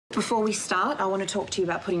Before we start, I want to talk to you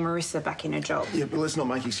about putting Marissa back in her job. Yeah, but let's not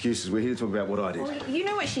make excuses. We're here to talk about what I did. Well, you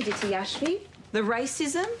know what she did to Yashvi? The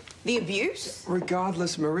racism, the abuse.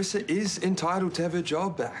 Regardless, Marissa is entitled to have her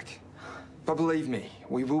job back. But believe me,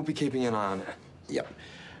 we will be keeping an eye on her. Yep.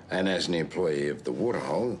 And as an employee of the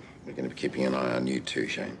Waterhole, we're going to be keeping an eye on you too,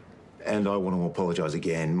 Shane. And I want to apologise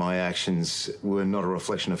again. My actions were not a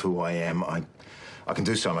reflection of who I am. I can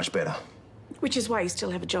do so much better. Which is why you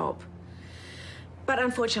still have a job. But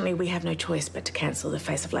unfortunately, we have no choice but to cancel the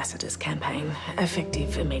Face of Lassiter's campaign,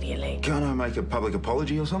 effective immediately. Can't I make a public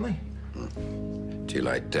apology or something? Too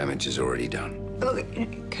late. Damage is already done.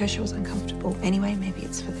 Look, Kershaw was uncomfortable. Anyway, maybe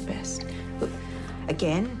it's for the best. Look,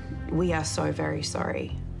 again, we are so very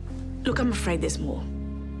sorry. Look, I'm afraid there's more.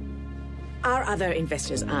 Our other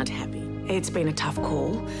investors aren't happy. It's been a tough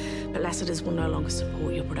call, but Lassiter's will no longer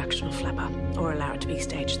support your production of Flapper or allow it to be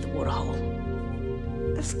staged at the Waterhole.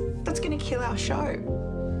 That's going to kill our show.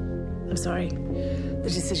 I'm sorry. The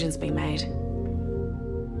decision's been made.